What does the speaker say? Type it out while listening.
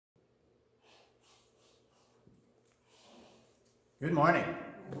Good morning.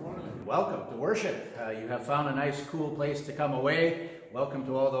 Good morning. Welcome to worship. You have found a nice, cool place to come away. Welcome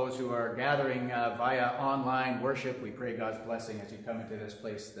to all those who are gathering via online worship. We pray God's blessing as you come into this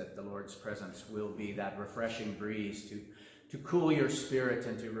place, that the Lord's presence will be that refreshing breeze to cool your spirit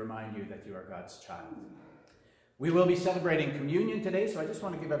and to remind you that you are God's child. We will be celebrating communion today, so I just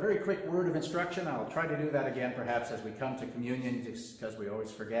want to give a very quick word of instruction. I'll try to do that again perhaps as we come to communion, just because we always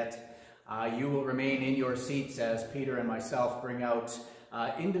forget. You will remain in your seats as Peter and myself bring out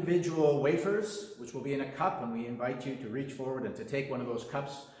individual wafers, which will be in a cup, and we invite you to reach forward and to take one of those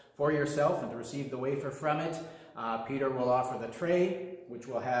cups for yourself and to receive the wafer from it. Peter will offer the tray, which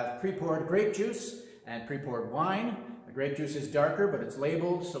will have pre-poured grape juice and pre-poured wine. The grape juice is darker, but it's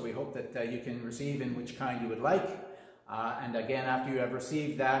labeled, so we hope that you can receive in which kind you would like. And again, after you have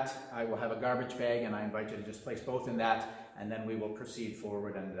received that, I will have a garbage bag, and I invite you to just place both in that, and then we will proceed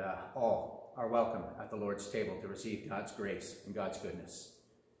forward, and all are welcome at the Lord's table to receive God's grace and God's goodness.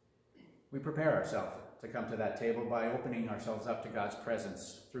 We prepare ourselves to come to that table by opening ourselves up to God's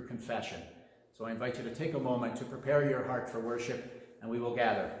presence through confession. So I invite you to take a moment to prepare your heart for worship, and we will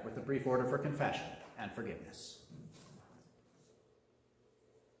gather with a brief order for confession and forgiveness.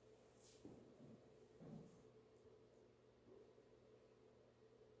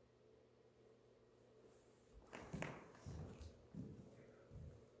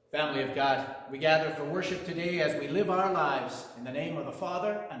 Family of God, we gather for worship today as we live our lives in the name of the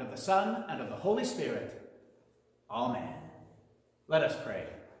Father, and of the Son, and of the Holy Spirit. Amen. Let us pray.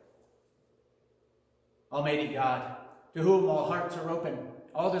 Almighty God, to whom all hearts are open,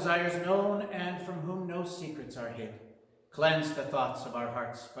 all desires known, and from whom no secrets are hid, cleanse the thoughts of our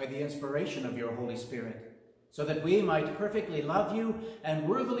hearts by the inspiration of your Holy Spirit, so that we might perfectly love you and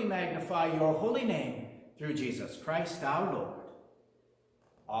worthily magnify your holy name through Jesus Christ our Lord.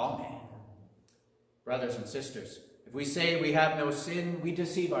 Amen. Brothers and sisters, if we say we have no sin, we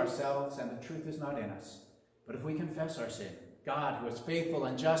deceive ourselves and the truth is not in us. But if we confess our sin, God, who is faithful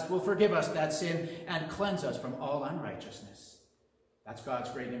and just, will forgive us that sin and cleanse us from all unrighteousness. That's God's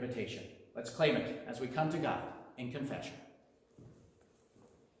great invitation. Let's claim it as we come to God in confession.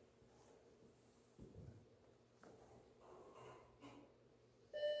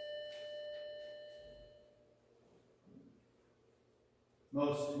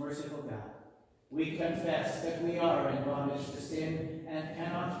 Most merciful God, we confess that we are in bondage to sin and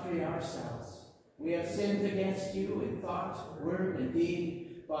cannot free ourselves. We have sinned against you in thought, word, and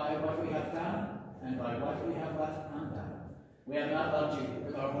deed, by what we have done and by what we have left undone. We have not loved you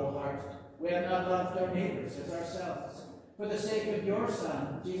with our whole heart. We have not loved our neighbors as ourselves. For the sake of your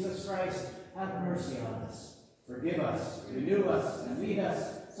Son, Jesus Christ, have mercy on us. Forgive us, renew us, and lead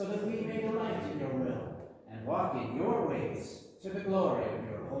us, so that we may delight in your will and walk in your ways, to the glory of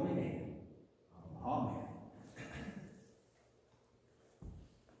your holy name. Amen.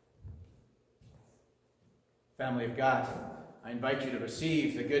 Family of God, I invite you to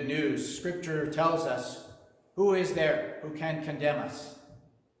receive the good news. Scripture tells us, who is there who can condemn us?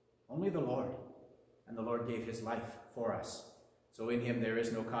 Only the Lord. And the Lord gave his life for us. So in him there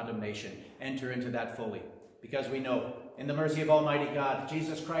is no condemnation. Enter into that fully, because we know in the mercy of Almighty God,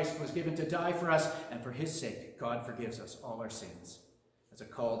 Jesus Christ was given to die for us, and for his sake, God forgives us all our sins. As a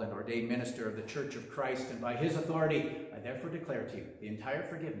called and ordained minister of the Church of Christ, and by his authority, I therefore declare to you the entire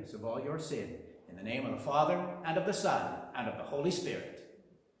forgiveness of all your sin, in the name of the Father, and of the Son, and of the Holy Spirit.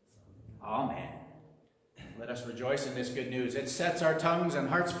 Amen. Let us rejoice in this good news. It sets our tongues and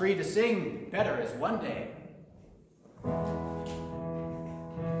hearts free to sing, "Better is one day."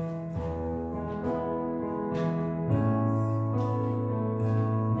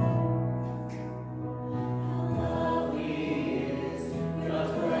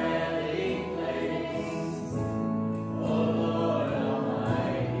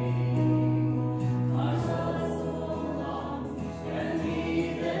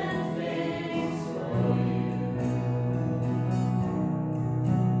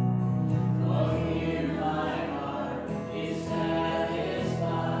 For you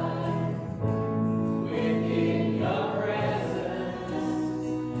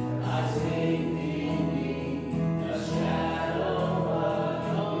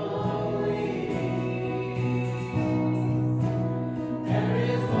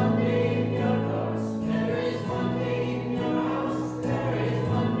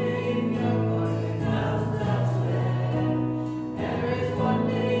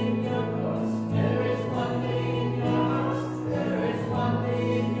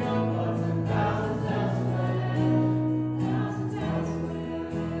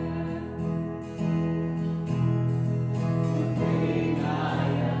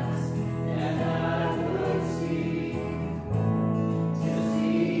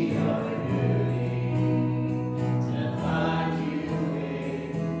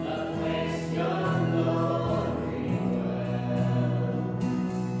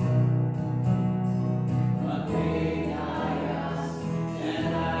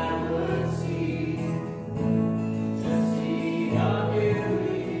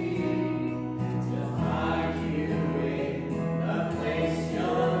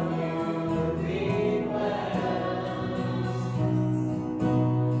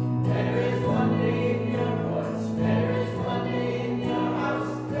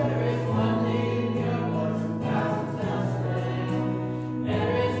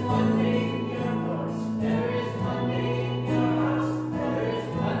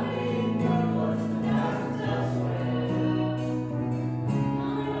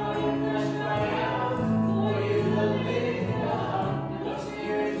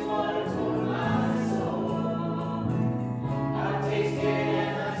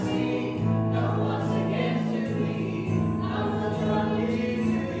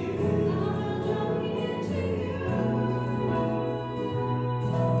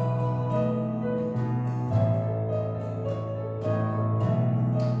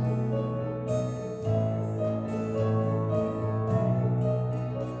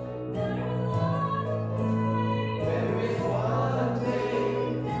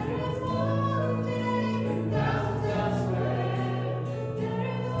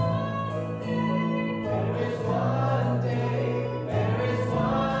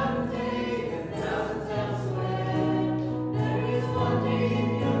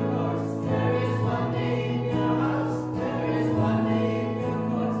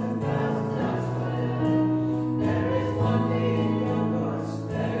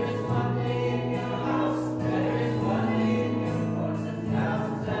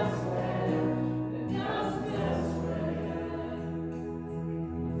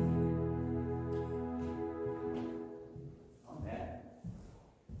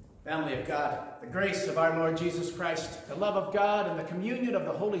Family of God, the grace of our Lord Jesus Christ, the love of God, and the communion of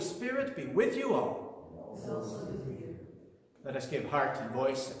the Holy Spirit be with you all. Let us give heart and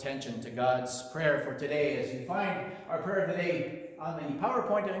voice attention to God's prayer for today. As you find our prayer today on the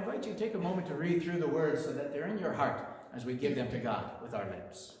PowerPoint, I invite you to take a moment to read through the words so that they're in your heart as we give them to God with our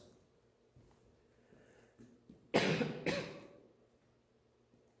lips.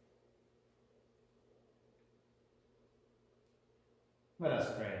 Let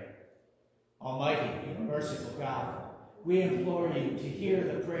us pray. Almighty and merciful God, we implore you to hear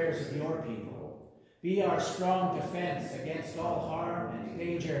the prayers of your people. Be our strong defense against all harm and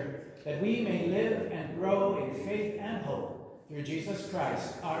danger, that we may live and grow in faith and hope through Jesus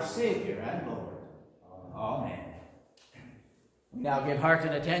Christ, our Savior and Lord. Amen. We now give heart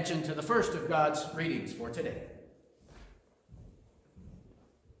and attention to the first of God's readings for today.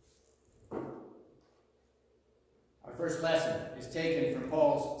 Our first lesson is taken from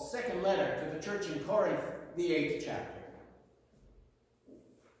Paul's second letter to the church in Corinth, the 8th chapter.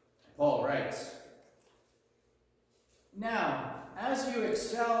 Paul writes, "Now, as you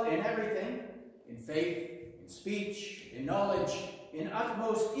excel in everything, in faith, in speech, in knowledge, in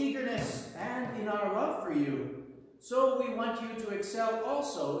utmost eagerness, and in our love for you, so we want you to excel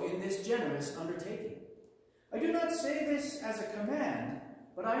also in this generous undertaking. I do not say this as a command,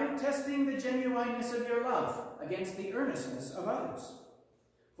 but I am testing the genuineness of your love against the earnestness of others.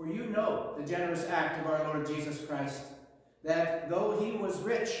 For you know the generous act of our Lord Jesus Christ, that though he was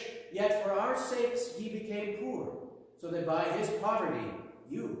rich, yet for our sakes he became poor, so that by his poverty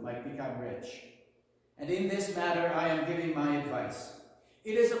you might become rich. And in this matter I am giving my advice.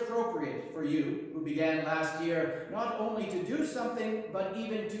 It is appropriate for you, who began last year, not only to do something, but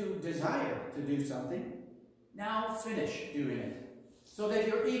even to desire to do something. Now finish doing it, so that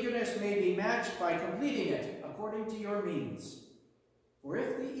your eagerness may be matched by completing it according to your means. For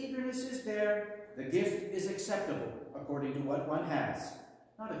if the eagerness is there, the gift is acceptable according to what one has,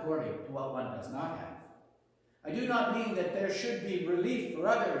 not according to what one does not have. I do not mean that there should be relief for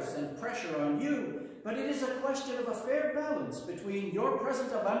others and pressure on you, but it is a question of a fair balance between your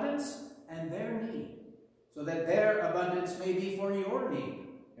present abundance and their need, so that their abundance may be for your need,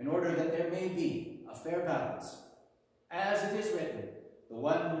 in order that there may be a fair balance. As it is written, the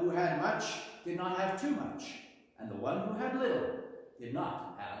one who had much did not have too much, and the one who had little did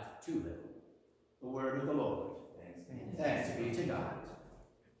not have too little." The word of the Lord. Thanks be to God.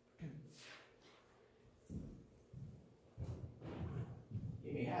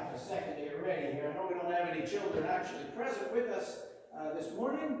 Give me half a second to get ready here. I know we don't have any children actually present with us this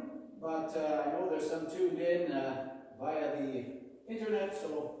morning, but I know there's some tuned in via the internet,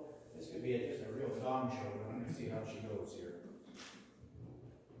 so this could be just a real gong show. But let me see how she goes here.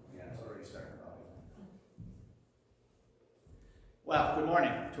 Yeah, it's already started. Well, good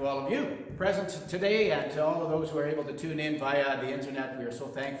morning to all of you present today, and to all of those who are able to tune in via the internet. We are so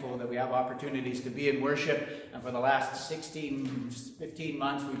thankful that we have opportunities to be in worship, and for the last 15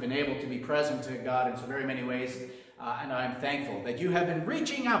 months we've been able to be present to God in so very many ways, and I'm thankful that you have been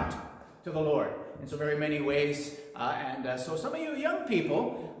reaching out to the Lord in so very many ways, and so some of you young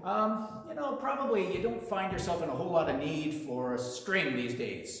people, you know, probably you don't find yourself in a whole lot of need for a string these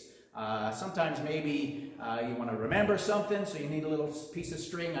days. Sometimes maybe you want to remember something, so you need a little piece of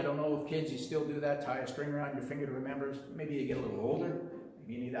string. I don't know if kids, you still do that, tie a string around your finger to remember. Maybe you get a little older.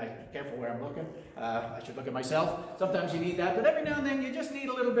 Maybe you need that. Be careful where I'm looking. I should look at myself. Sometimes you need that, but every now and then you just need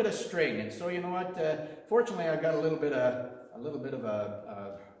a little bit of string. And so, you know what, fortunately I've got a little bit of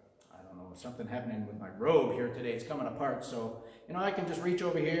I don't know, something happening with my robe here today. It's coming apart, so, you know, I can just reach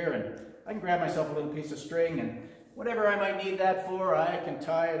over here and I can grab myself a little piece of string, and whatever I might need that for, I can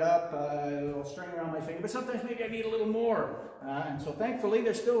tie it up, a little string around my finger. But sometimes maybe I need a little more. And so thankfully,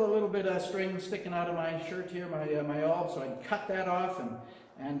 there's still a little bit of string sticking out of my shirt here, my alb, so I can cut that off.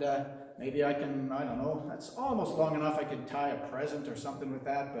 And maybe I can, I don't know, that's almost long enough. I could tie a present or something with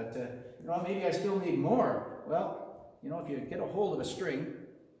that. But, you know, maybe I still need more. Well, you know, if you get a hold of a string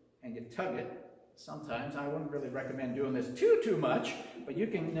and you tug it, sometimes, I wouldn't really recommend doing this too much, but you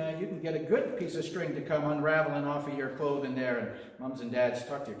can get a good piece of string to come unraveling off of your clothing there. And moms and dads,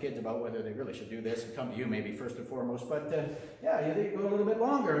 talk to your kids about whether they really should do this, and come to you maybe first and foremost. But yeah, you go a little bit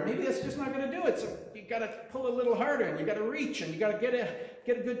longer. Maybe that's just not going to do it. So you got to pull a little harder, and you got to reach, and you got to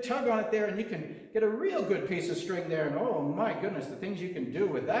get a good tug on it there, and you can get a real good piece of string there. And oh my goodness, the things you can do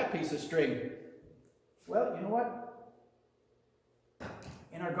with that piece of string. Well, you know what?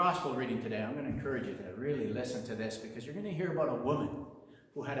 In our gospel reading today, I'm going to encourage you to really listen to this, because you're going to hear about a woman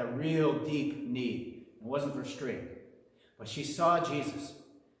who had a real deep need. It wasn't for string, but she saw Jesus,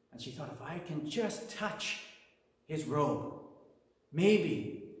 and she thought, if I can just touch his robe,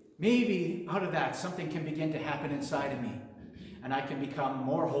 maybe maybe out of that something can begin to happen inside of me, and I can become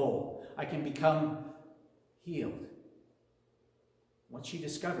more whole. I can become healed. What she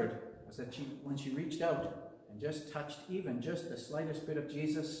discovered was that when she reached out and just touched even just the slightest bit of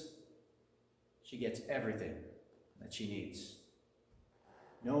Jesus, she gets everything that she needs.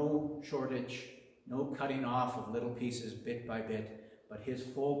 No shortage, no cutting off of little pieces bit by bit, but his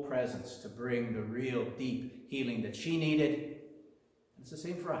full presence to bring the real deep healing that she needed. And it's the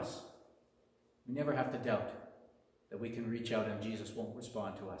same for us. We never have to doubt that we can reach out and Jesus won't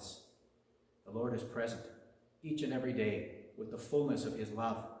respond to us. The Lord is present each and every day with the fullness of his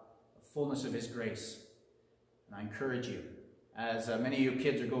love, the fullness of his grace. And I encourage you, as many of you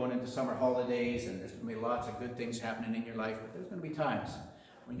kids are going into summer holidays, and there's going to be lots of good things happening in your life, but there's going to be times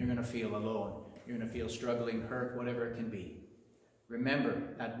when you're going to feel alone, you're going to feel struggling, hurt, whatever it can be.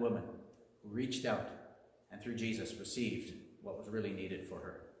 Remember that woman who reached out and through Jesus received what was really needed for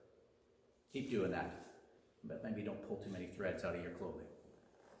her. Keep doing that, but maybe don't pull too many threads out of your clothing.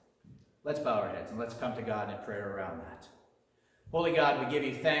 Let's bow our heads and let's come to God in prayer around that. Holy God, we give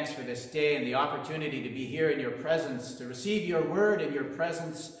you thanks for this day and the opportunity to be here in your presence, to receive your word in your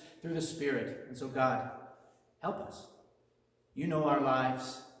presence through the Spirit. And so God, help us. You know our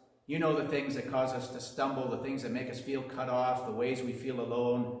lives. You know the things that cause us to stumble, the things that make us feel cut off, the ways we feel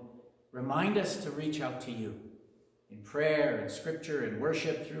alone. Remind us to reach out to you in prayer and scripture and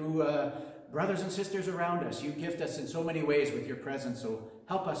worship through brothers and sisters around us. You gift us in so many ways with your presence, so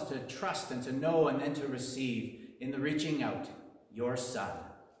help us to trust and to know and then to receive in the reaching out your Son,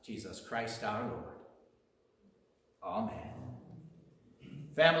 Jesus Christ our Lord. Amen.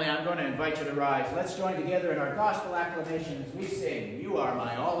 Family, I'm going to invite you to rise. Let's join together in our gospel acclamation as we sing, "You Are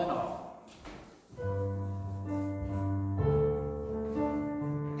My All in All."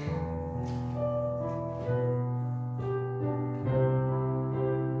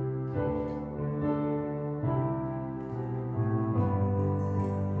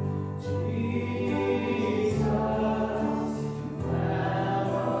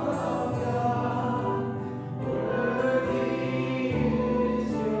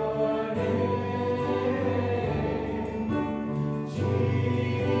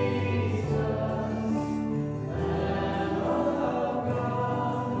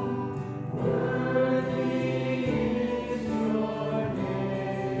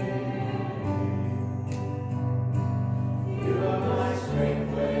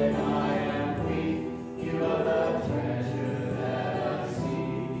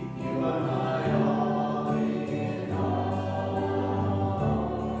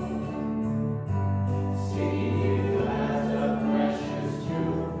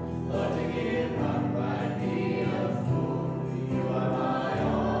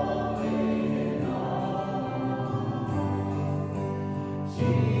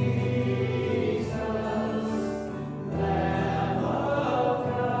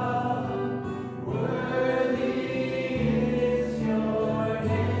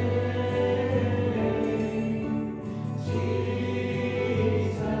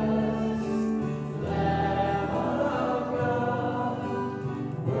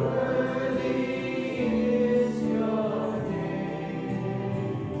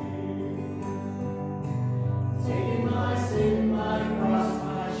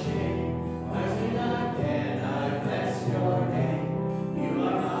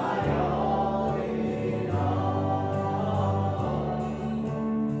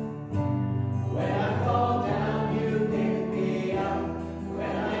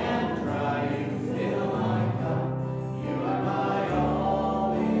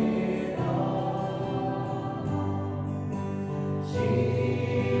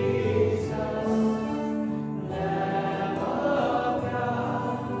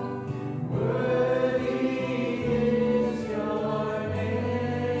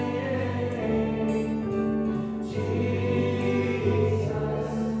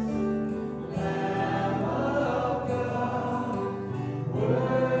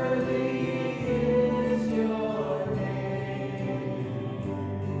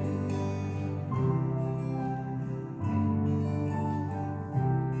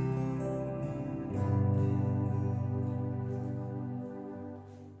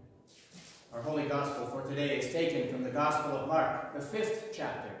 Gospel of Mark, the 5th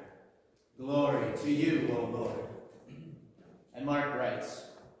chapter. Glory to you, O Lord. And Mark writes,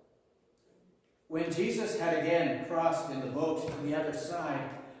 "When Jesus had again crossed in the boat to the other side,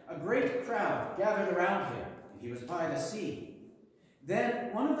 a great crowd gathered around him, and he was by the sea.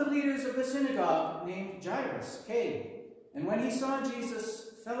 Then one of the leaders of the synagogue, named Jairus, came, and when he saw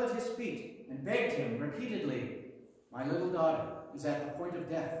Jesus, fell at his feet and begged him repeatedly, 'My little daughter is at the point of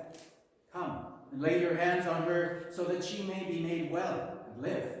death. Come and lay your hands on her so that she may be made well and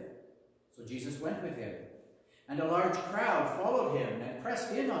live." So Jesus went with him, and a large crowd followed him and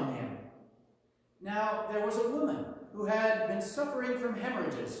pressed in on him. Now there was a woman who had been suffering from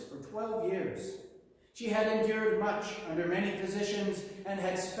hemorrhages for 12 years. She had endured much under many physicians and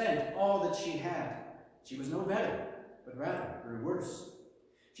had spent all that she had. She was no better, but rather grew worse.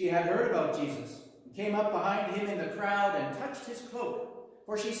 She had heard about Jesus and came up behind him in the crowd and touched his cloak.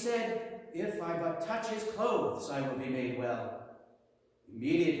 For she said, "If I but touch his clothes, I will be made well."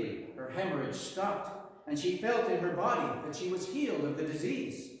 Immediately her hemorrhage stopped, and she felt in her body that she was healed of the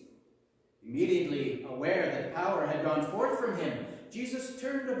disease. Immediately aware that power had gone forth from him, Jesus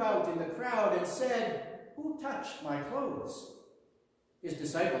turned about in the crowd and said, "Who touched my clothes?" His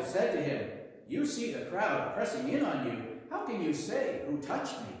disciples said to him, "You see the crowd pressing in on you. How can you say, 'Who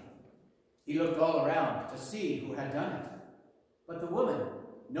touched me?'" He looked all around to see who had done it. But the woman,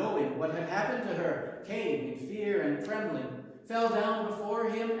 knowing what had happened to her, came in fear and trembling, fell down before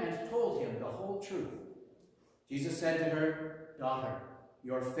him and told him the whole truth. Jesus said to her, "Daughter,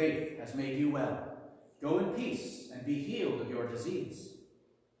 your faith has made you well. Go in peace and be healed of your disease."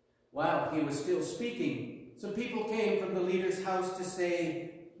 While he was still speaking, some people came from the leader's house to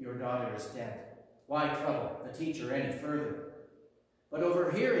say, "Your daughter is dead. Why trouble the teacher any further?" But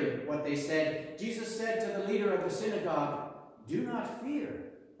overhearing what they said, Jesus said to the leader of the synagogue, "Do not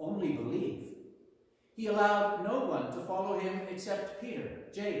fear, only believe." He allowed no one to follow him except Peter,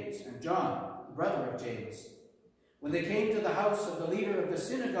 James, and John, the brother of James. When they came to the house of the leader of the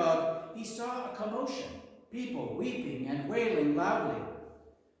synagogue, he saw a commotion, people weeping and wailing loudly.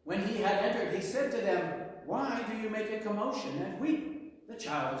 When he had entered, he said to them, "Why do you make a commotion and weep? The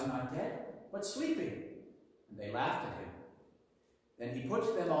child is not dead, but sleeping." And they laughed at him. Then he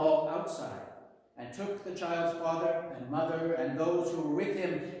put them all outside and took the child's father and mother and those who were with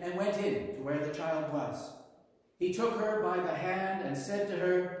him and went in to where the child was. He took her by the hand and said to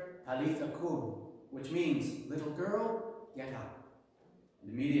her, "Talitha kum," which means, "Little girl, get up."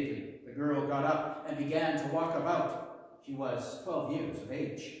 And immediately the girl got up and began to walk about. She was 12 years of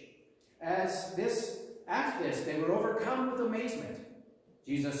age. At this, they were overcome with amazement.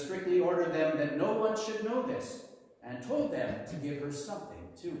 Jesus strictly ordered them that no one should know this and told them to give her something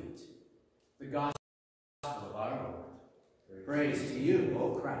to eat. The gospel of our Lord. Praise to you,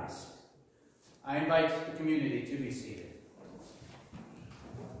 O Christ. I invite the community to be seated.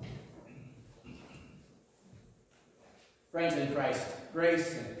 Friends in Christ,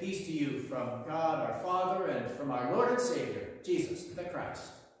 grace and peace to you from God our Father and from our Lord and Savior, Jesus the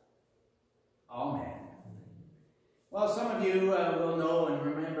Christ. Amen. Well, some of you will know and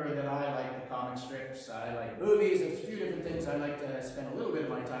remember that I like the comic strips. I like movies. There's a few different things I like to spend a little bit of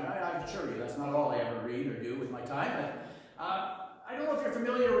my time. I assure you that's not all I ever read or do with my time. But I don't know if you're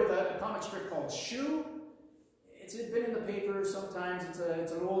familiar with a comic strip called Shoe. It's been in the paper sometimes.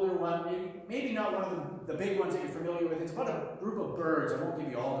 It's an older one. Maybe not one of the big ones that you're familiar with. It's about a group of birds. I won't give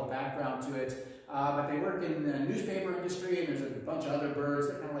you all the background to it. But they work in the newspaper industry, and there's a bunch of other birds.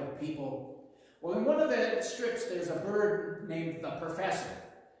 They're kind of like people. Well, in one of the strips, there's a bird named the Professor.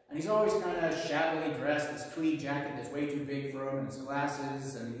 And he's always kind of shabbily dressed, this tweed jacket that's way too big for him, and his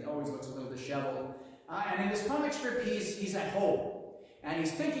glasses, and he always looks a little disheveled. And in this comic strip, he's at home. And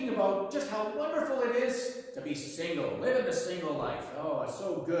he's thinking about just how wonderful it is to be single, living the single life. Oh, it's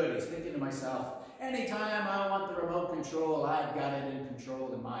so good. He's thinking to himself, anytime I want the remote control, I've got it in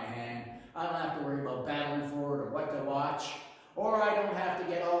control in my hand. I don't have to worry about battling for it or what to watch. Or I don't have to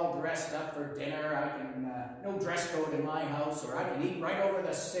get all dressed up for dinner. I can, no dress code in my house, or I can eat right over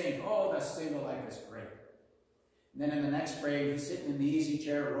the sink. Oh, the single life is great. And then in the next frame, he's sitting in the easy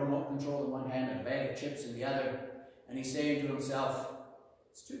chair, a remote control in one hand and a bag of chips in the other. And he's saying to himself,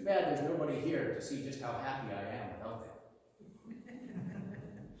 it's too bad there's nobody here to see just how happy I am without them.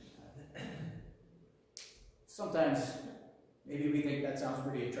 Sometimes, maybe we think that sounds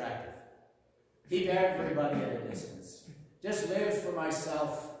pretty attractive. Keep everybody at a distance. Just live for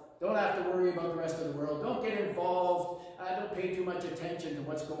myself. Don't have to worry about the rest of the world. Don't get involved. Don't pay too much attention to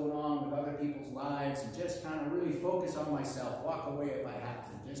what's going on with other people's lives, and just kind of really focus on myself. Walk away if I have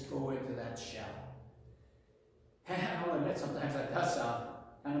to. Just go into that shell. And I'll admit sometimes that does sound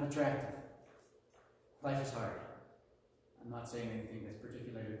kind of attractive. Life is hard. I'm not saying anything that's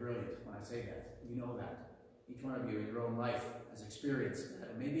particularly brilliant when I say that. You know that. Each one of you in your own life has experienced that,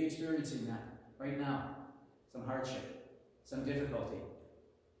 or may be experiencing that right now. Some hardship. Some difficulty.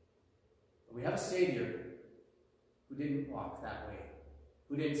 But we have a Savior who didn't walk that way.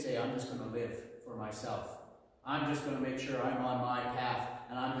 Who didn't say, I'm just going to live for myself. I'm just going to make sure I'm on my path,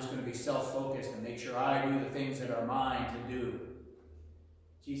 and I'm just going to be self-focused and make sure I do the things that are mine to do.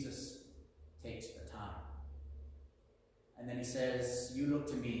 Jesus takes the time. And then he says, you look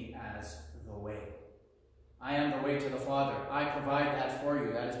to me as the way. I am the way to the Father. I provide that for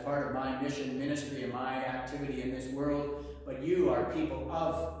you. That is part of my mission, ministry, and my activity in this world. But you are people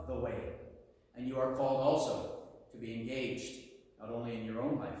of the way. And you are called also to be engaged, not only in your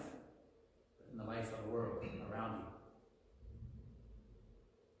own life, but in the life of the world around you.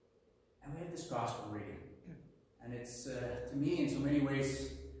 And we have this gospel reading. And it's, to me, in so many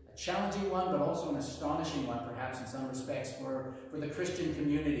ways, a challenging one, but also an astonishing one, perhaps in some respects, for the Christian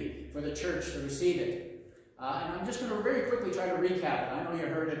community, for the church to receive it. And I'm just going to very quickly try to recap it. I know you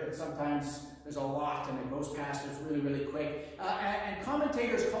heard it, but sometimes there's a lot and it goes past us really, really quick. And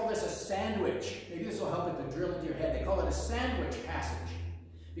commentators call this a sandwich. Maybe this will help it to drill into your head. They call it a sandwich passage.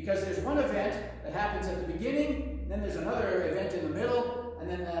 Because there's one event that happens at the beginning, then there's another event in the middle, and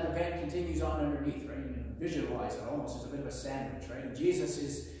then that event continues on underneath, right? You can visualize it almost as a bit of a sandwich, right? And Jesus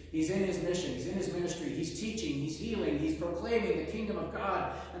He's in his mission, he's in his ministry, he's teaching, he's healing, he's proclaiming the kingdom of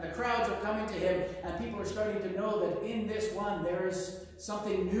God, and the crowds are coming to him, and people are starting to know that in this one there is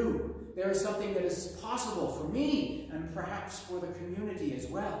something new. There is something that is possible for me, and perhaps for the community as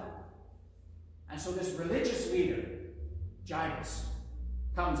well. And so this religious leader, Jairus,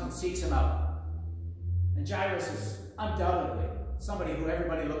 comes and seeks him out. And Jairus is undoubtedly somebody who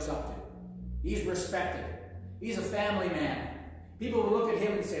everybody looks up to. He's respected. He's a family man. People will look at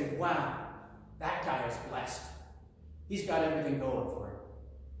him and say, wow, that guy is blessed. He's got everything going for him.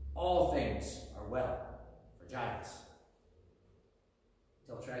 All things are well for Jairus.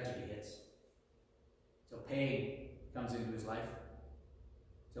 Until tragedy hits. Until pain comes into his life.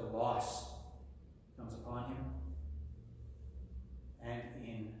 Until loss comes upon him. And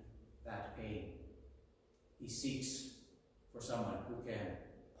in that pain, he seeks for someone who can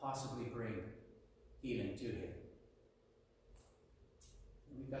possibly bring healing to him.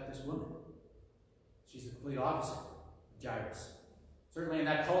 And we've got this woman. She's the complete opposite of Jairus. Certainly in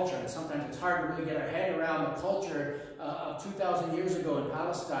that culture, and sometimes it's hard to really get our head around the culture of 2,000 years ago in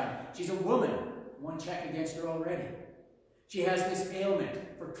Palestine. She's a woman. One check against her already. She has this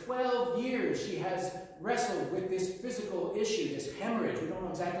ailment. For 12 years, she has wrestled with this physical issue, this hemorrhage. We don't know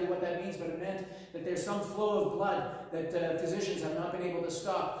exactly what that means, but it meant that there's some flow of blood that physicians have not been able to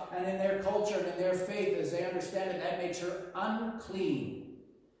stop. And in their culture and in their faith, as they understand it, that makes her unclean.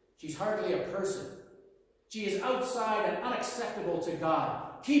 She's hardly a person. She is outside and unacceptable to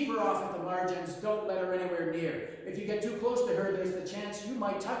God. Keep her off at the margins. Don't let her anywhere near. If you get too close to her, there's the chance you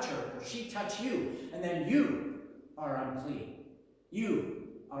might touch her, or she touch you, and then you are unclean. You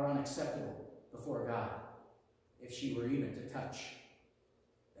are unacceptable before God, if she were even to touch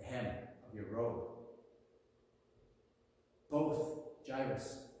the hem of your robe. Both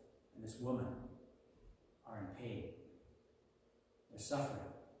Jairus and this woman are in pain. They're suffering.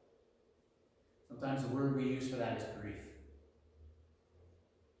 Sometimes the word we use for that is grief.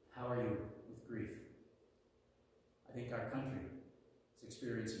 How are you with grief? I think our country is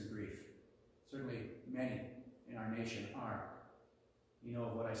experiencing grief. Certainly many in our nation are. You know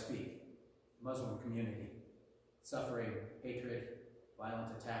of what I speak. Muslim community, suffering, hatred,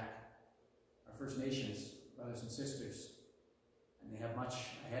 violent attack. Our First Nations brothers and sisters, and they have much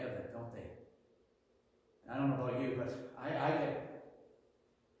ahead of them, don't they? And I don't know about you, but I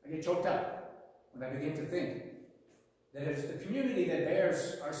get choked up when I begin to think that it's the community that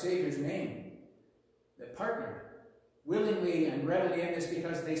bears our Savior's name that partnered willingly and readily in this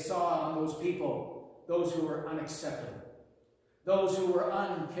because they saw on those people those who were unacceptable, those who were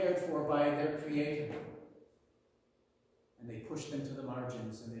uncared for by their Creator. And they pushed them to the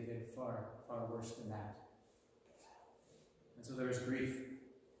margins, and they did far, far worse than that. And so there is grief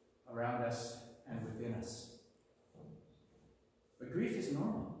around us and within us. But grief is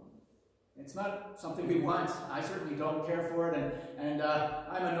normal. It's not something we want. I certainly don't care for it. And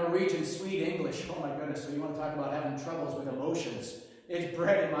I'm a Norwegian, Swede, English. Oh my goodness. So you want to talk about having troubles with emotions. It's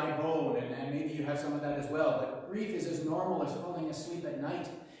bred in my bone, and maybe you have some of that as well. But grief is as normal as falling asleep at night.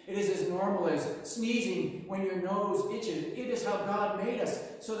 It is as normal as sneezing when your nose itches. It is how God made us,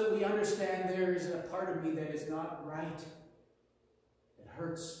 so that we understand there is a part of me that is not right. It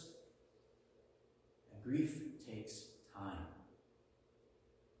hurts. And grief takes time.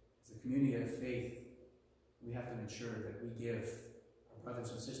 As a community of faith, we have to ensure that we give our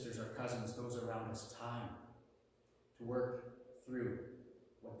brothers and sisters, our cousins, those around us, time to work through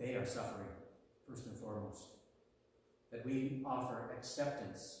what they are suffering, first and foremost. That we offer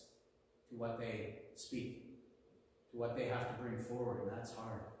acceptance to what they speak, to what they have to bring forward, and that's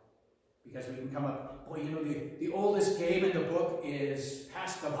hard. Because we can come up, boy, you know, the oldest game in the book is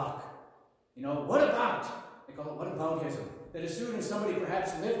pass the buck. You know, what about? They call it whataboutism. that as soon as somebody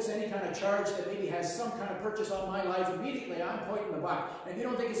perhaps lifts any kind of charge that maybe has some kind of purchase on my life, immediately I'm pointing the buck. And if you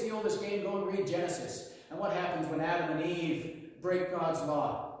don't think it's the oldest game, go and read Genesis. And what happens when Adam and Eve break God's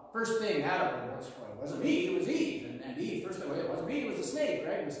law? First thing, Adam, well, it wasn't me, it was Eve. And Eve, first thing, well, it wasn't me, it was the snake,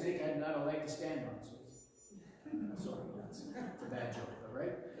 right? The snake had not a leg to stand on. So, sorry, that's a bad joke, all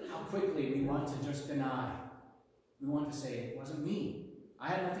right? How quickly we want to just deny. We want to say, it wasn't me. I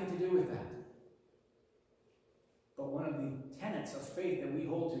had nothing to do with that. But one of the tenets of faith that we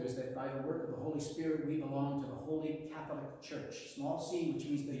hold to is that by the work of the Holy Spirit, we belong to the Holy Catholic Church, small c, which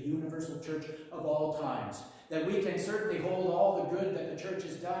means the universal church of all times. That we can certainly hold all the good that the church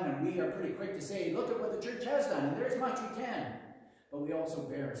has done, and we are pretty quick to say, look at what the church has done, and there's much we can. But we also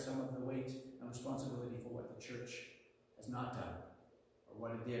bear some of the weight and responsibility for what the church has not done, or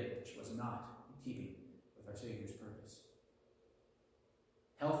what it did, which was not in keeping with our Savior's purpose.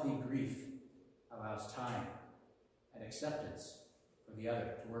 Healthy grief allows time and acceptance for the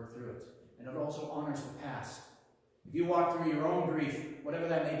other to work through it. And it also honors the past. If you walk through your own grief, whatever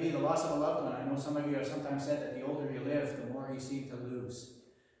that may be, the loss of a loved one, I know some of you have sometimes said that the older you live, the more you seem to lose.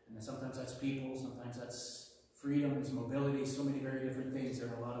 And then sometimes that's people, sometimes that's freedoms, mobility, so many very different things. There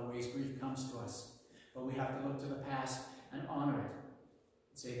are a lot of ways grief comes to us. But we have to look to the past and honor it.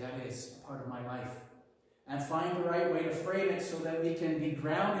 And say, that is a part of my life. And find the right way to frame it so that we can be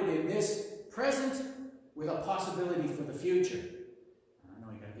grounded in this present with a possibility for the future. I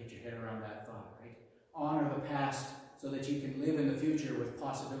know you got to get your head around that thought, right? Honor the past so that you can live in the future with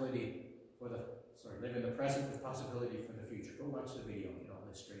possibility for the, live in the present with possibility for the future. Go watch the video and get all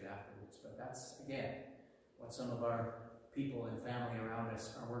this straight afterwards. But that's, again, what some of our people and family around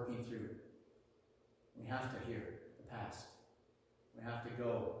us are working through. We have to hear the past. We have to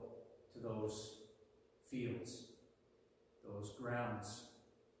go to those fields, those grounds.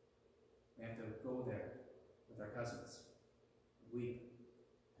 We have to go there with our cousins, weep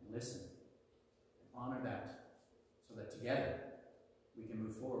and listen, and honor that, so that together we can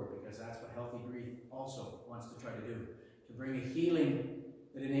move forward, because that's what healthy grief also wants to try to do, to bring a healing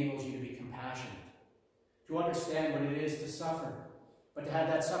that enables you to be compassionate, to understand what it is to suffer, but to have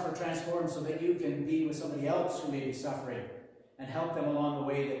that suffer transformed so that you can be with somebody else who may be suffering and help them along the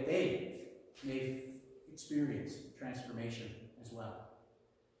way that they may experience transformation as well.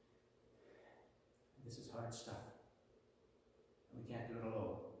 This is hard stuff. And we can't do it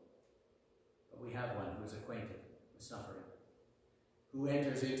alone. But we have one who is acquainted with suffering, who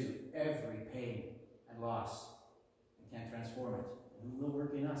enters into every pain and loss and can transform it, and who will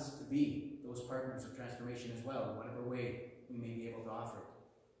work in us to be those partners of transformation as well, in whatever way we may be able to offer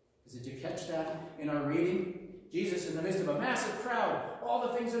it. Did you catch that in our reading? Jesus, in the midst of a massive crowd, all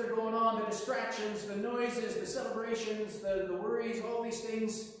the things that are going on, the distractions, the noises, the celebrations, the worries, all these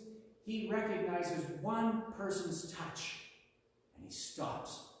things, he recognizes one person's touch, and he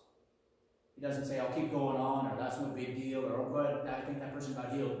stops. He doesn't say, I'll keep going on, or that's no big deal, or oh good, I think that person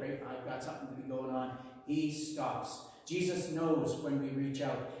got healed, great, I've got something to be going on. He stops. Jesus knows when we reach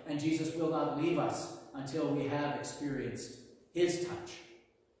out, and Jesus will not leave us until we have experienced his touch,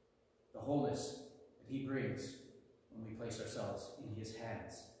 the wholeness that he brings when we place ourselves in his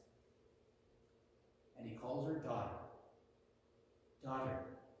hands. And he calls her daughter. Daughter,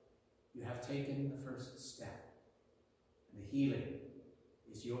 you have taken the first step, and the healing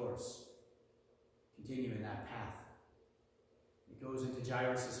is yours. Continue in that path. It goes into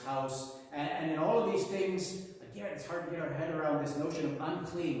Jairus' house, and in all of these things, again, it's hard to get our head around this notion of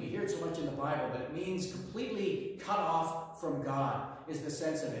unclean. We hear it so much in the Bible, but it means completely cut off from God, is the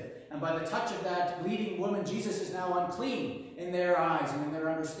sense of it. And by the touch of that bleeding woman, Jesus is now unclean in their eyes and in their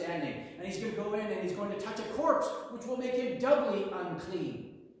understanding. And he's going to go in and he's going to touch a corpse, which will make him doubly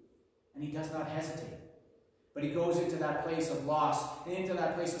unclean. And he does not hesitate. But he goes into that place of loss, and into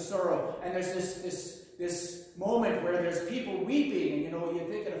that place of sorrow. And there's this moment where there's people weeping. And you know, you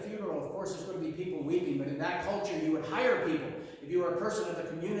think at a funeral, of course there's going to be people weeping. But in that culture, you would hire people. If you were a person of the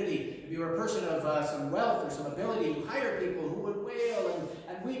community, if you were a person of some wealth or some ability, you hire people who would wail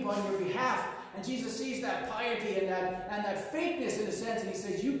and weep on your behalf. And Jesus sees that piety and that fakeness in a sense, and he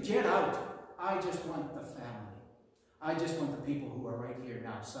says, you get out. I just want the family. I just want the people who are right here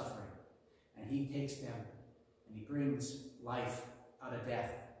now suffering. And he takes them and he brings life out of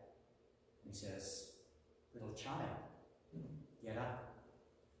death. And he says, little child, get up.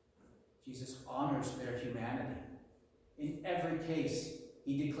 Jesus honors their humanity. In every case,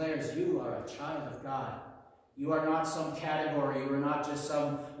 he declares you are a child of God. You are not some category. You are not just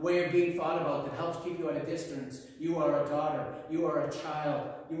some way of being thought about that helps keep you at a distance. You are a daughter. You are a child.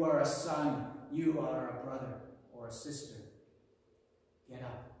 You are a son. You are a brother or a sister. Get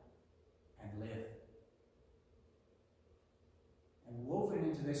up and live. woven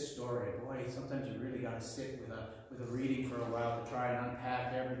into this story. Boy, sometimes you really got to sit with a reading for a while to try and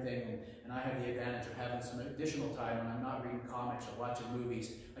unpack everything. And I have the advantage of having some additional time when I'm not reading comics or watching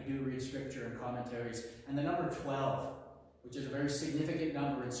movies. I do read scripture and commentaries. And the number 12, which is a very significant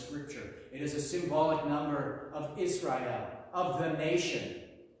number in scripture, it is a symbolic number of Israel, of the nation.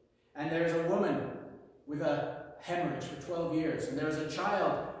 And there's a woman with a hemorrhage for 12 years. And there's a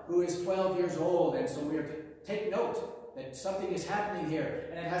child who is 12 years old. And so we are to take note that something is happening here.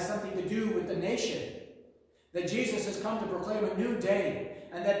 And it has something to do with the nation. That Jesus has come to proclaim a new day.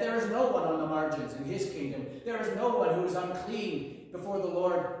 And that there is no one on the margins in his kingdom. There is no one who is unclean before the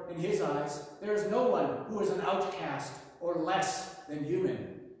Lord in his eyes. There is no one who is an outcast or less than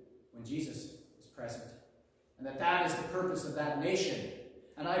human when Jesus is present. And that is the purpose of that nation.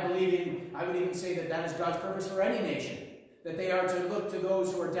 And I would even say that is God's purpose for any nation. That they are to look to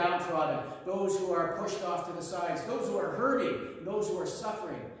those who are downtrodden, those who are pushed off to the sides, those who are hurting, those who are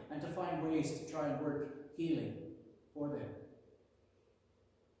suffering, and to find ways to try and work healing for them.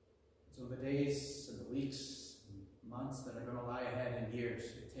 So the days and the weeks and months that are going to lie ahead and years,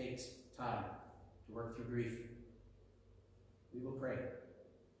 it takes time to work through grief. We will pray.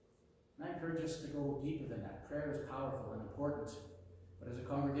 And I encourage us to go deeper than that. Prayer is powerful and important. But as a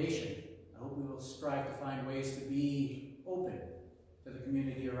congregation, I hope we will strive to find ways to be open to the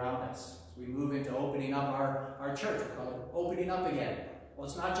community around us. As we move into opening up our church, we call it opening up again. Well,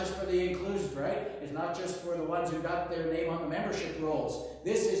 it's not just for the inclusive, right? It's not just for the ones who got their name on the membership rolls.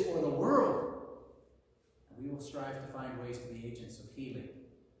 This is for the world. And we will strive to find ways to be agents of healing.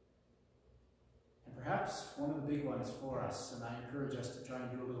 And perhaps one of the big ones for us, and I encourage us to try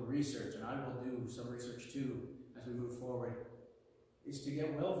and do a little research, and I will do some research too as we move forward, is to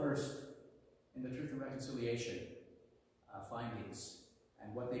get well versed in the Truth and Reconciliation findings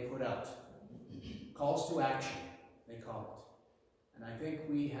and what they put out. Calls to action, they call it. And I think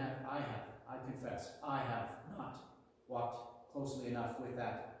I confess, I have not walked closely enough with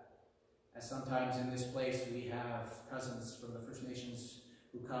that. As sometimes in this place we have cousins from the First Nations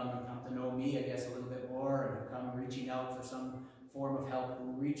who come to know me, I guess, a little bit more, and who come reaching out for some form of help,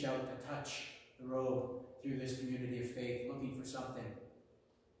 who reach out to touch the road through this community of faith, looking for something.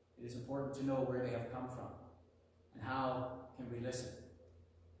 It is important to know where they have come from, and how can we listen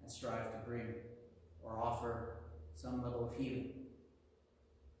and strive to bring or offer some level of healing.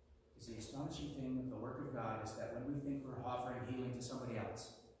 Because the astonishing thing with the work of God is that when we think we're offering healing to somebody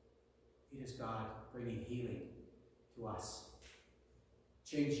else, it is God bringing healing to us,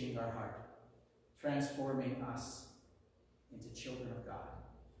 changing our heart, transforming us into children of God.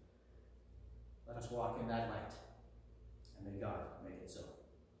 Let us walk in that light, and may God make it so.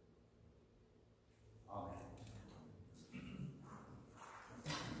 Amen.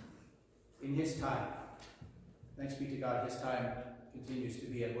 In his time, thanks be to God, his time continues to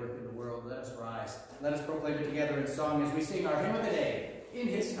be at work in the world. Let us rise. Let us proclaim it together in song as we sing our hymn of the day, In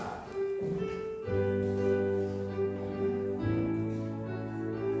His Time.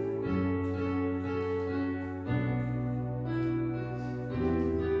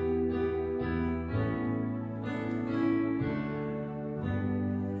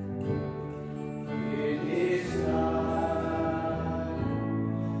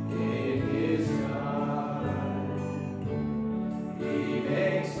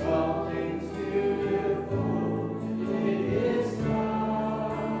 Makes all things beautiful in His time.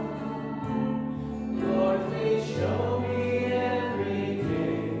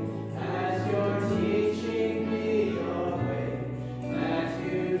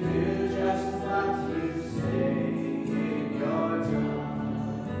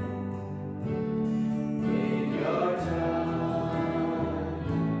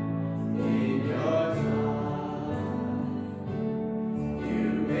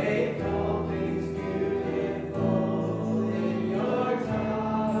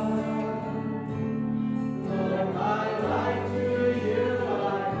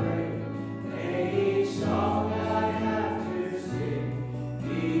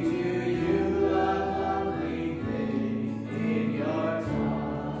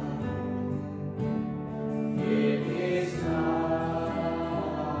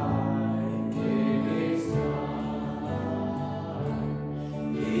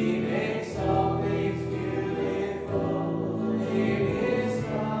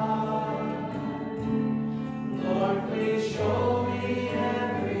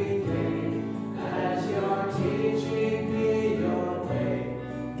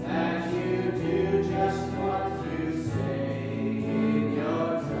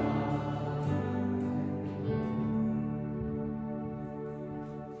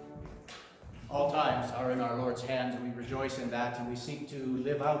 are in our Lord's hands, and we rejoice in that, and we seek to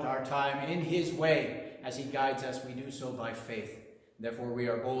live out our time in his way. As he guides us, we do so by faith. Therefore, we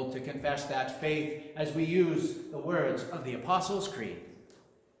are bold to confess that faith as we use the words of the Apostles' Creed.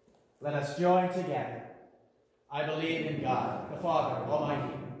 Let us join together. I believe in God, the Father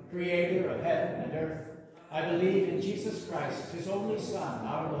Almighty, creator of heaven and earth. I believe in Jesus Christ, his only Son,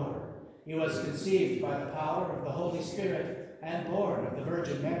 our Lord. He was conceived by the power of the Holy Spirit and born of the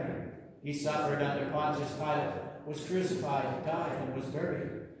Virgin Mary. He suffered under Pontius Pilate, was crucified, died, and was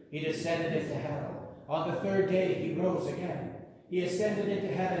buried. He descended into hell. On the third day he rose again. He ascended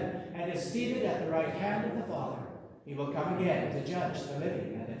into heaven and is seated at the right hand of the Father. He will come again to judge the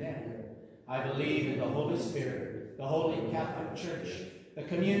living and the dead. I believe in the Holy Spirit, the Holy Catholic Church, the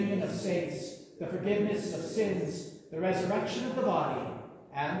communion of saints, the forgiveness of sins, the resurrection of the body,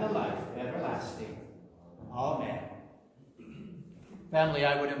 and the life everlasting. Amen. Family,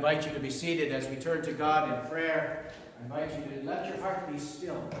 I would invite you to be seated as we turn to God in prayer. I invite you to let your heart be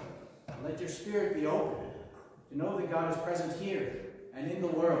still. Let your spirit be open to know that God is present here and in the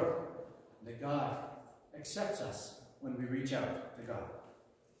world, and that God accepts us when we reach out to God.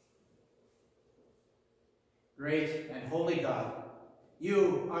 Great and holy God,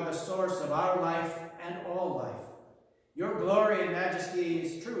 you are the source of our life and all life. Your glory and majesty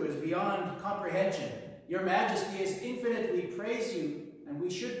is true, is beyond comprehension. Your majesty is infinite. We praise you, and we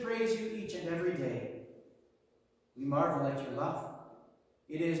should praise you each and every day. We marvel at your love.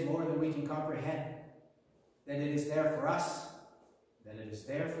 It is more than we can comprehend, that it is there for us, that it is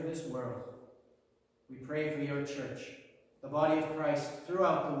there for this world. We pray for your church, the body of Christ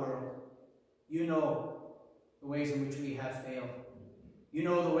throughout the world. You know the ways in which we have failed. You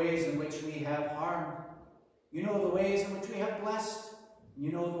know the ways in which we have harmed. You know the ways in which we have blessed.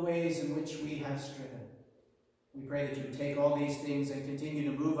 You know the ways in which we have striven. We pray that you would take all these things and continue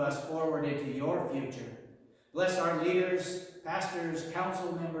to move us forward into your future. Bless our leaders, pastors,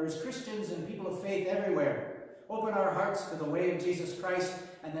 council members, Christians, and people of faith everywhere. Open our hearts to the way of Jesus Christ,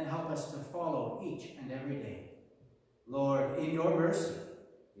 and then help us to follow each and every day. Lord, in your mercy,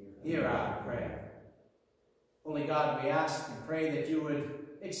 hear our prayer. Holy God, we ask and pray that you would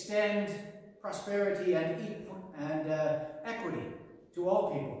extend prosperity and equity to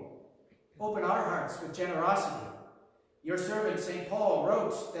all people. Open our hearts with generosity. Your servant, St. Paul,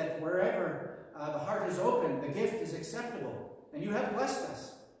 wrote that wherever the heart is open, the gift is acceptable. And you have blessed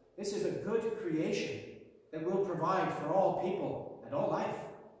us. This is a good creation that will provide for all people and all life.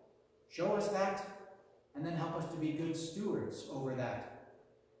 Show us that, and then help us to be good stewards over that.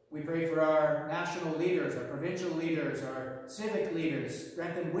 We pray for our national leaders, our provincial leaders, our civic leaders.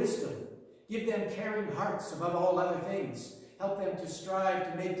 Grant them wisdom. Give them caring hearts above all other things. Help them to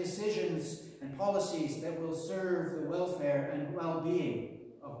strive to make decisions and policies that will serve the welfare and well-being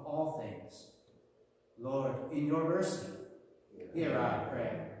of all things. Lord, in your mercy, hear our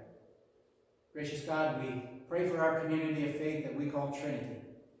prayer. Gracious God, we pray for our community of faith that we call Trinity.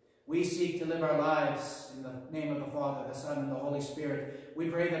 We seek to live our lives in the name of the Father, the Son, and the Holy Spirit. We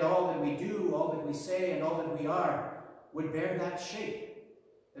pray that all that we do, all that we say, and all that we are would bear that shape,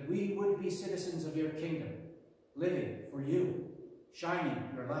 that we would be citizens of your kingdom, living for you, shining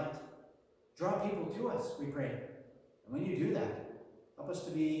your light. Draw people to us, we pray. And when you do that, help us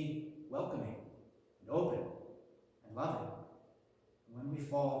to be welcoming and open and loving. And when we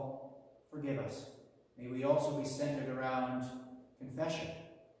fall, forgive us. May we also be centered around confession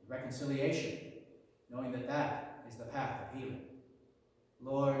and reconciliation, knowing that that is the path of healing.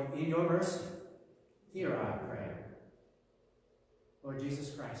 Lord, in your mercy, hear our prayer. Lord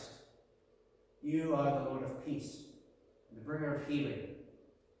Jesus Christ, you are the Lord of peace and the bringer of healing.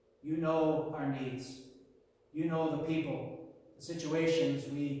 You know our needs. You know the people, the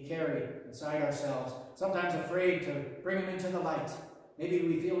situations we carry inside ourselves, sometimes afraid to bring them into the light. Maybe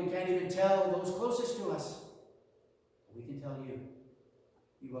we feel we can't even tell those closest to us. But we can tell you.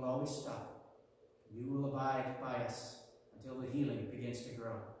 You will always stop. You will abide by us until the healing begins to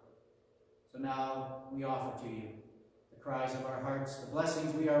grow. So now we offer to you the cries of our hearts, the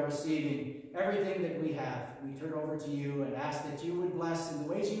blessings we are receiving, everything that we have. We turn over to you and ask that you would bless in the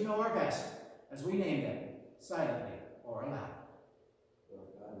ways you know are best as we name them, silently or aloud. Lord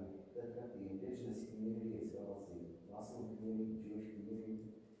God, we lift up the indigenous community as well as the Muslim community, Jewish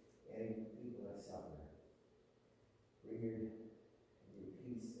community, and people that suffer. Bring your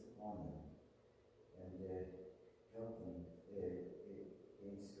peace upon them and help them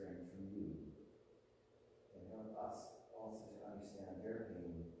gain strength from you. And help us also to understand their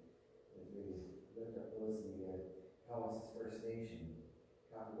pain as we lift up those in the Kawasis First Nation,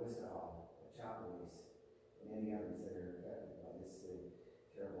 Kapuwistahal, the Chapalis, and any others that are affected by this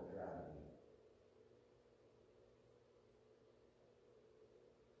terrible tragedy.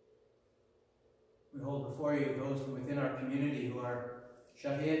 hold before you those from within our community who are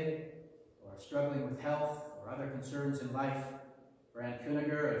shut in, or are struggling with health or other concerns in life. Brand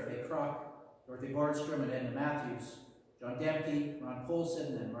Kuniger, Faye Kroc, Dorothy Bordstrom and Edna Matthews, John Dempke, Ron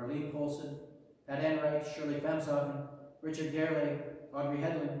Polson and Marlene Polson, Pat Enright, Shirley Femshagen, Richard Gerley, Audrey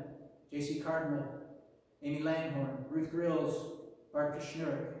Hedlund, J.C. Cardinal, Amy Langhorn, Ruth Grills, Bart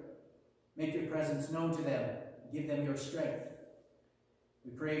Kishnurik. Make your presence known to them and give them your strength.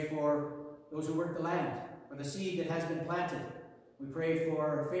 We pray for those who work the land, for the seed that has been planted. We pray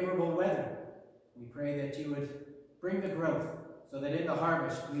for favorable weather. We pray that you would bring the growth so that in the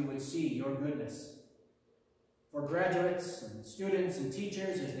harvest we would see your goodness. For graduates and students and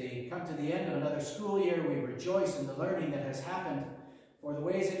teachers, as they come to the end of another school year, we rejoice in the learning that has happened, for the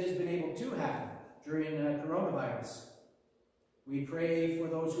ways it has been able to happen during coronavirus. We pray for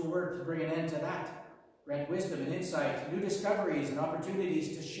those who work to bring an end to that. Grant wisdom and insight, new discoveries and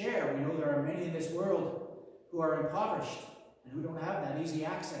opportunities to share. We know there are many in this world who are impoverished and who don't have that easy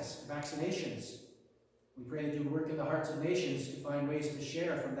access to vaccinations. We pray that you would work in the hearts of nations to find ways to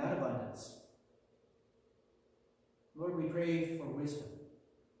share from that abundance. Lord, we pray for wisdom.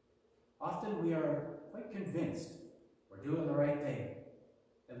 Often we are quite convinced we're doing the right thing,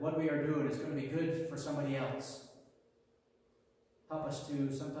 that what we are doing is going to be good for somebody else. Help us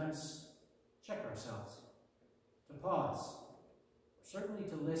to sometimes check ourselves, to pause, or certainly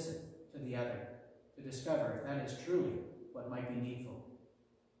to listen to the other, to discover if that is truly what might be needful.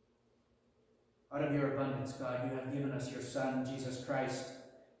 Out of your abundance, God, you have given us your Son, Jesus Christ.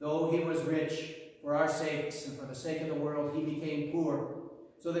 Though he was rich, for our sakes and for the sake of the world, he became poor,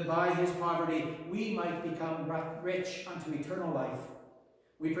 so that by his poverty we might become rich unto eternal life.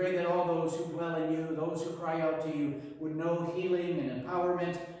 We pray that all those who dwell in you, those who cry out to you, would know healing and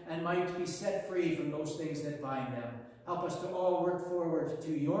empowerment and might be set free from those things that bind them. Help us to all work forward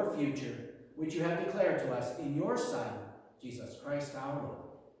to your future, which you have declared to us in your Son, Jesus Christ our Lord.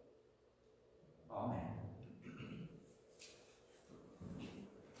 Amen.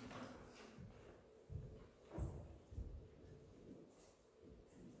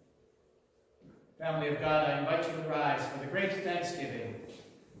 Family of God, I invite you to rise for the great Thanksgiving.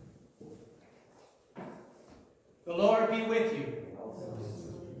 The Lord be with you.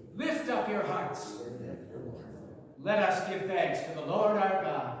 Lift up your hearts. Let us give thanks to the Lord our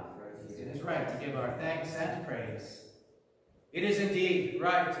God. It is right to give our thanks and praise. It is indeed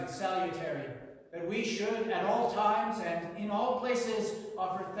right and salutary that we should at all times and in all places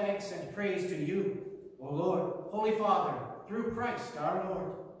offer thanks and praise to you, O Lord, Holy Father, through Christ our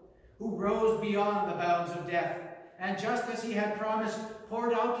Lord, who rose beyond the bounds of death, and just as he had promised,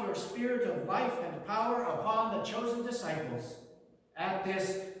 poured out your spirit of life and power upon the chosen disciples. At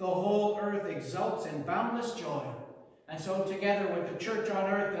this, the whole earth exults in boundless joy. And so together with the church on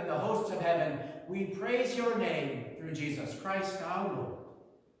earth and the hosts of heaven, we praise your name through Jesus Christ our Lord.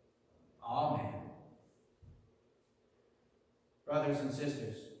 Amen. Brothers and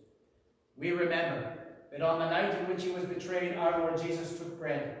sisters, we remember that on the night in which he was betrayed, our Lord Jesus took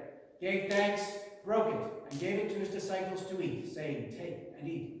bread, gave thanks, broke it, and gave it to his disciples to eat, saying, "Take and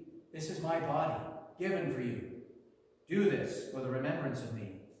eat. This is my body, given for you. Do this for the remembrance of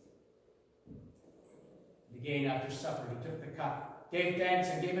me." And again, after supper, he took the cup, gave thanks,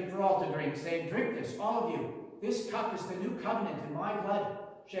 and gave it for all to drink, saying, "Drink this, all of you. This cup is the new covenant in my blood,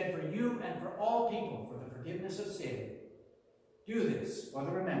 shed for you and for all people for the forgiveness of sin. Do this for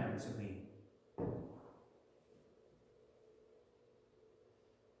the remembrance of me."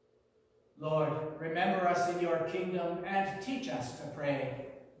 Lord, remember us in your kingdom and teach us to pray.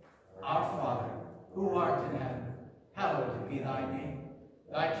 Our Father, who art in heaven, hallowed be thy name.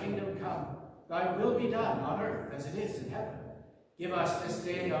 Thy kingdom come, thy will be done on earth as it is in heaven. Give us this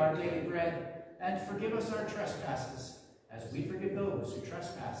day our daily bread, and forgive us our trespasses, as we forgive those who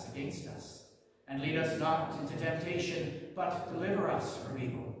trespass against us. And lead us not into temptation, but deliver us from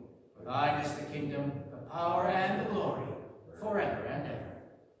evil. For thine is the kingdom, the power, and the glory, forever and ever.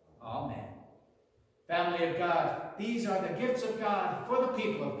 Amen. Family of God, these are the gifts of God for the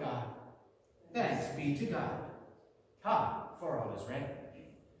people of God. Thanks be to God. Come, for all is ready.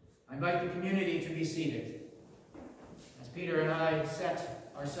 I invite the community to be seated. As Peter and I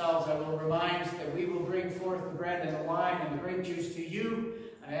set ourselves, I will remind that we will bring forth the bread and the wine and the grape juice to you.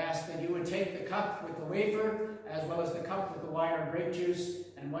 I ask that you would take the cup with the wafer, as well as the cup with the wine or grape juice,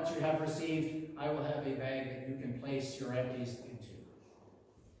 and once you have received, I will have a bag that you can place your empties into.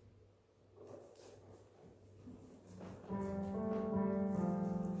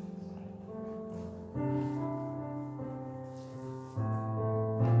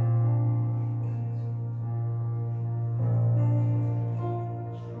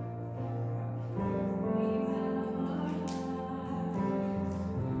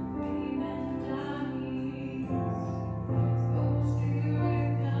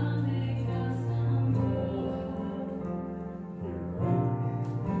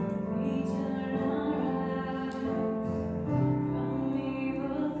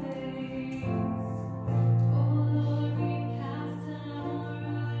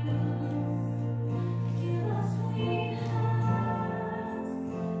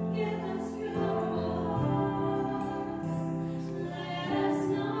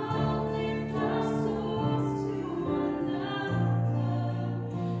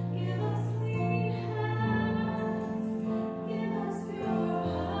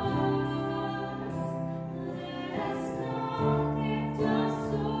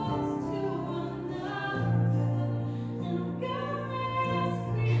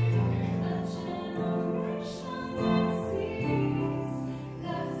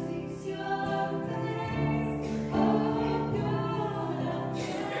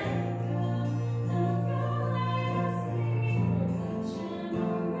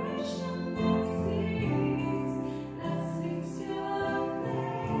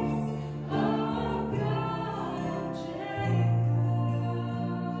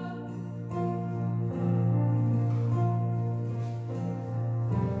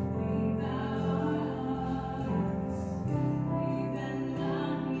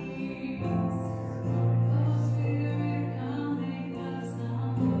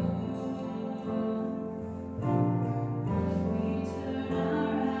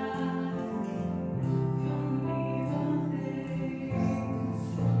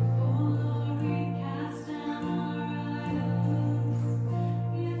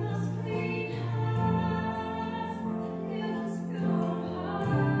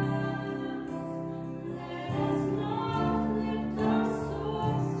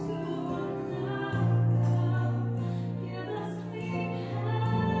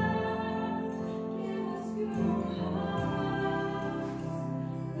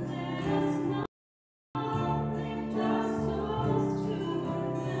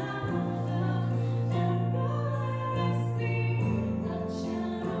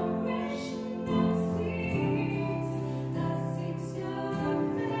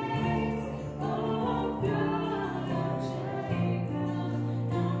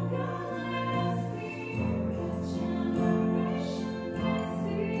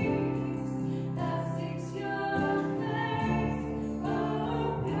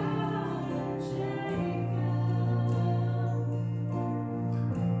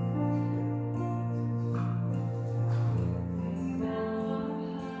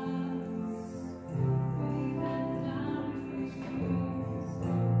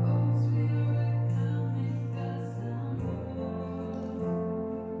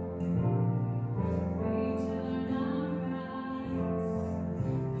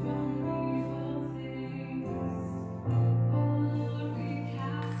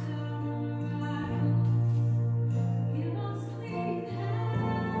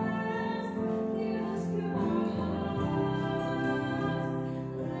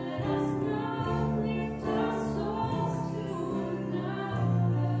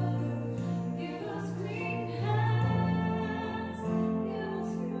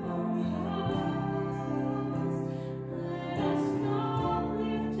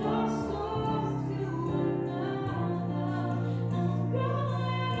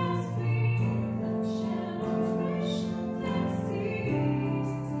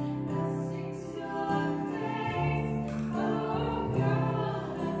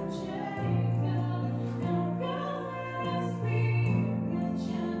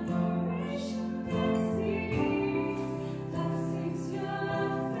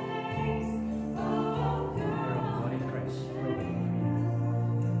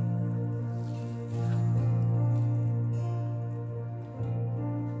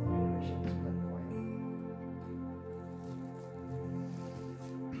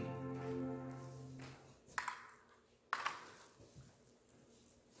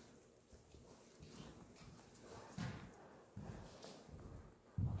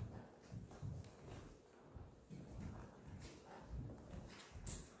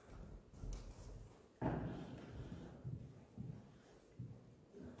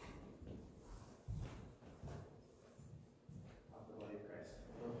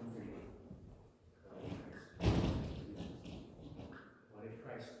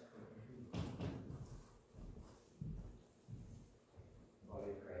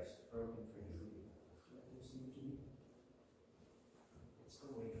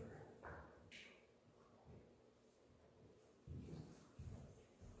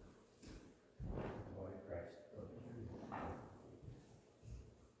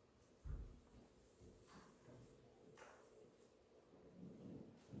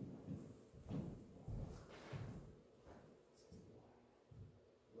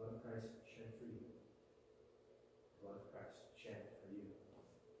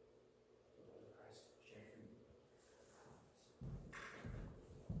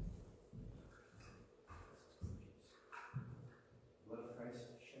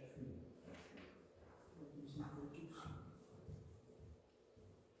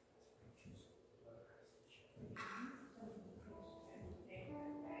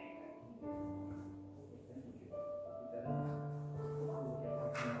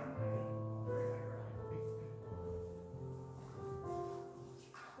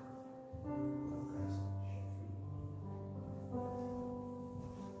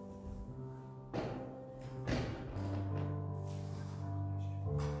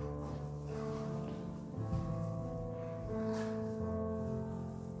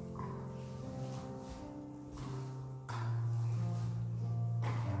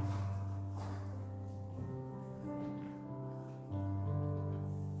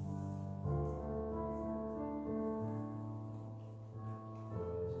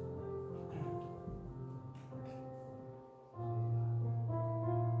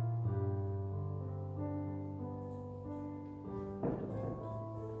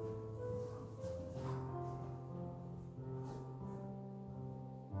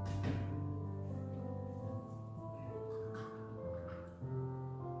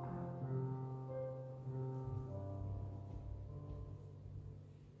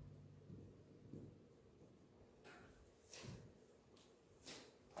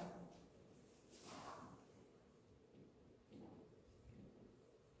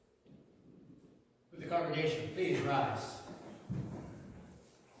 Congregation, please rise.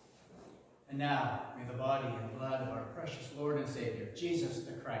 And now, may the body and blood of our precious Lord and Savior, Jesus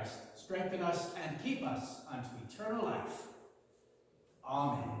the Christ, strengthen us and keep us unto eternal life.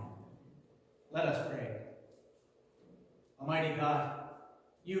 Amen. Let us pray. Almighty God,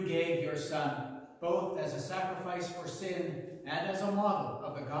 you gave your Son both as a sacrifice for sin and as a model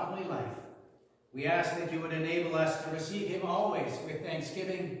of the godly life. We ask that you would enable us to receive him always with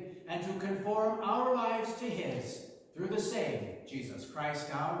thanksgiving and to conform our lives to his through the same Jesus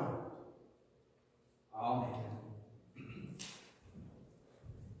Christ our Lord. Amen.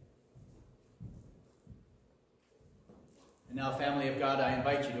 And now, family of God, I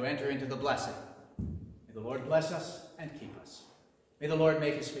invite you to enter into the blessing. May the Lord bless us and keep us. May the Lord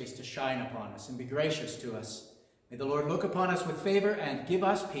make his face to shine upon us and be gracious to us. May the Lord look upon us with favor and give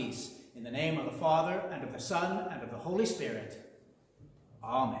us peace. In the name of the Father, and of the Son, and of the Holy Spirit.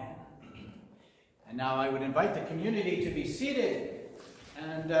 Amen. And now I would invite the community to be seated.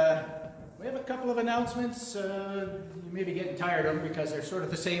 And we have a couple of announcements. You may be getting tired of them because they're sort of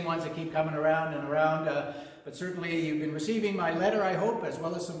the same ones that keep coming around and around. But certainly you've been receiving my letter, I hope, as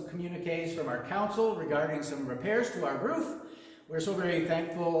well as some communiques from our council regarding some repairs to our roof. We're so very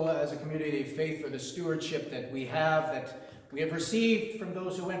thankful as a community of faith for the stewardship that we have received from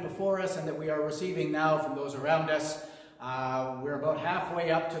those who went before us and that we are receiving now from those around us. We're about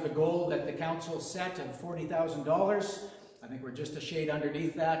halfway up to the goal that the council set of $40,000. I think we're just a shade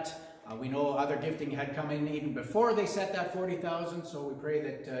underneath that. We know other gifting had come in even before they set that $40,000, so we pray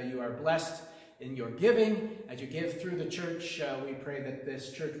that you are blessed in your giving. As you give through the church, we pray that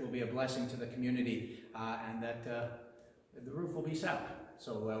this church will be a blessing to the community and that the roof will be sound.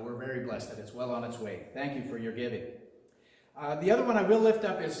 So we're very blessed that it's well on its way. Thank you for your giving. The other one I will lift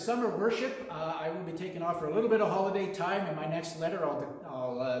up is summer worship. I will be taking off for a little bit of holiday time. In my next letter,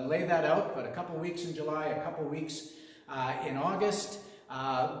 I'll lay that out, but a couple weeks in July, a couple weeks in August.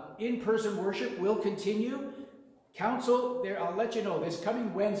 In-person worship will continue. Council, I'll let you know, this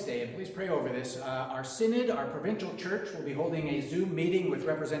coming Wednesday, and please pray over this, our synod, our provincial church, will be holding a Zoom meeting with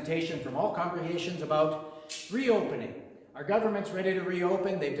representation from all congregations about reopening. Our government's ready to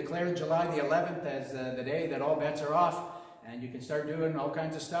reopen. They've declared July the 11th as the day that all bets are off. And you can start doing all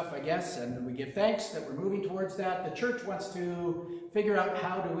kinds of stuff, I guess, and we give thanks that we're moving towards that. The church wants to figure out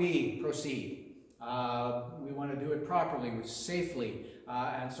how do we proceed. We want to do it properly, safely.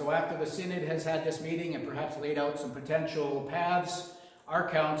 And so after the synod has had this meeting and perhaps laid out some potential paths, our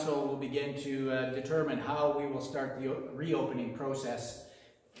council will begin to determine how we will start the reopening process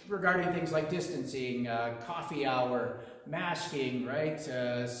regarding things like distancing, coffee hour, masking, right?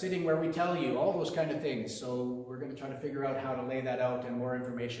 Sitting where we tell you, all those kind of things. So we're going to try to figure out how to lay that out, and more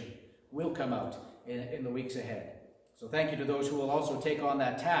information will come out in the weeks ahead. So thank you to those who will also take on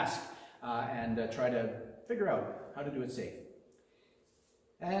that task and try to figure out how to do it safe.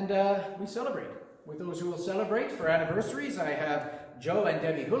 And we celebrate with those who will celebrate. For anniversaries, I have Joe and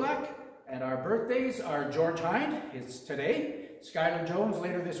Debbie Hulak, and our birthdays are George Hind, is today, Skylar Jones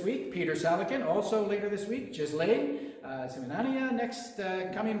later this week, Peter Salakin also later this week, Ghislaine Simonania next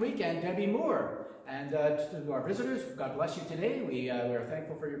coming week, and Debbie Moore. And to our visitors, God bless you today. We are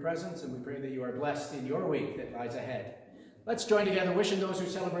thankful for your presence, and we pray that you are blessed in your week that lies ahead. Let's join together wishing those who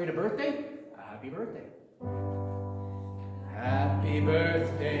celebrate a birthday a happy birthday. Happy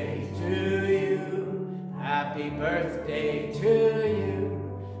birthday to you. Happy birthday to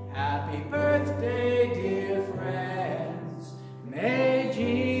you. Happy birthday, dear friends. May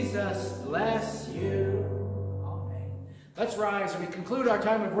Jesus bless you. Amen. Let's rise and we conclude our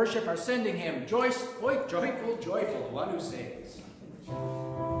time of worship, our sending hymn, Joyful, Joyful, one who sings.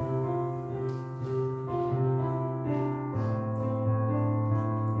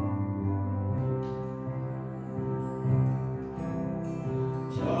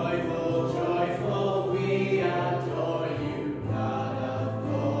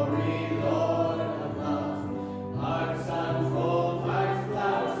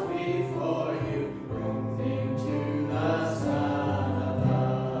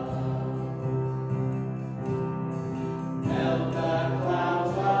 Melt the clouds.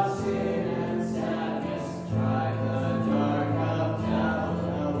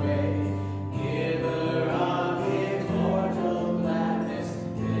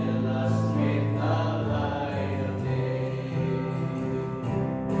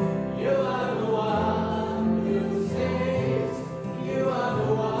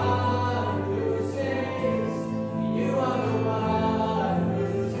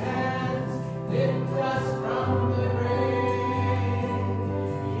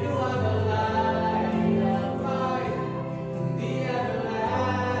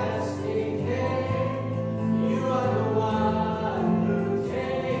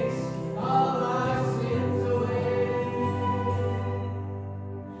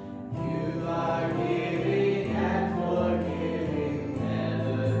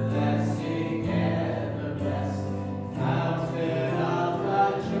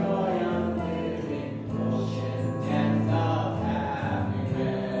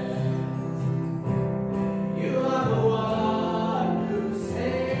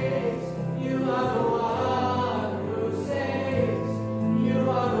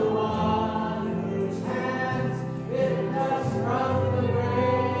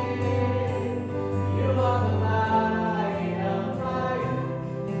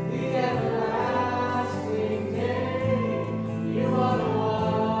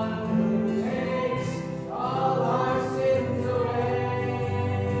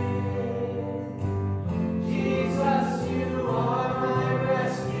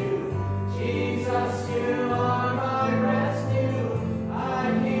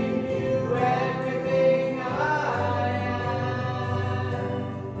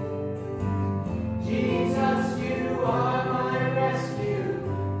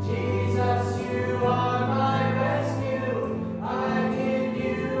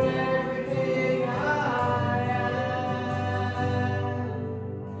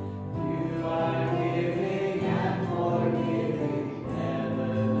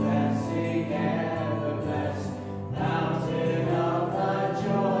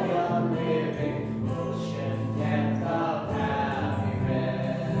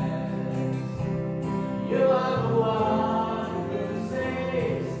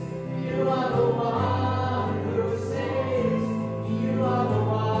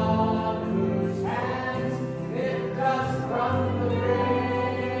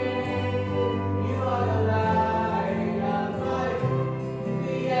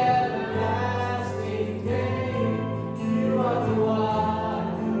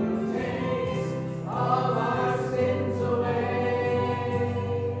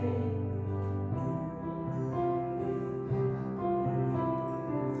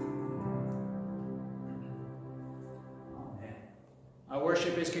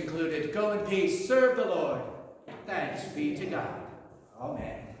 worship is concluded. Go in peace. Serve the Lord. Thanks be to God.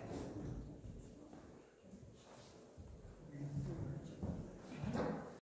 Amen.